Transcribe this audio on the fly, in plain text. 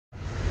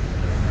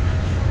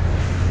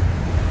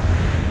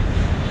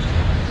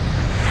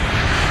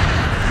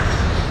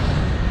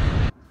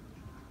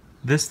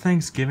This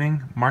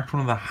Thanksgiving marked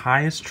one of the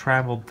highest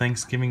traveled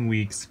Thanksgiving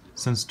weeks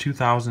since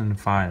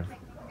 2005,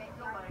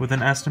 with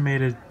an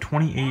estimated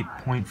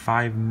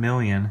 28.5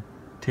 million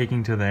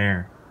taking to the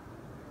air.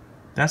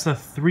 That's a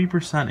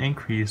 3%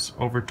 increase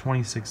over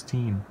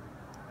 2016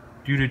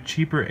 due to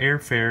cheaper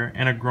airfare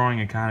and a growing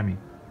economy.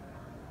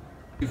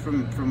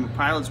 From a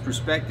pilot's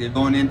perspective,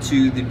 going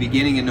into the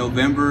beginning of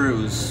November, it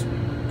was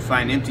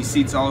find empty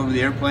seats all over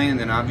the airplane, and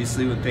then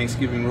obviously when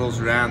Thanksgiving rolls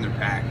around, they're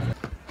packed.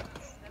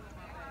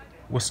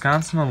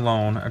 Wisconsin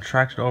alone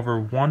attracted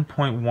over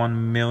 1.1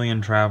 million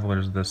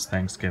travelers this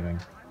Thanksgiving.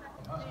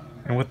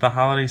 And with the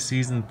holiday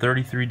season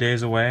 33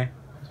 days away,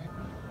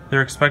 there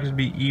are expected to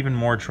be even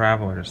more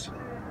travelers.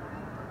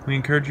 We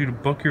encourage you to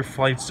book your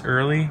flights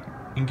early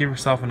and give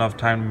yourself enough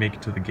time to make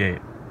it to the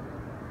gate.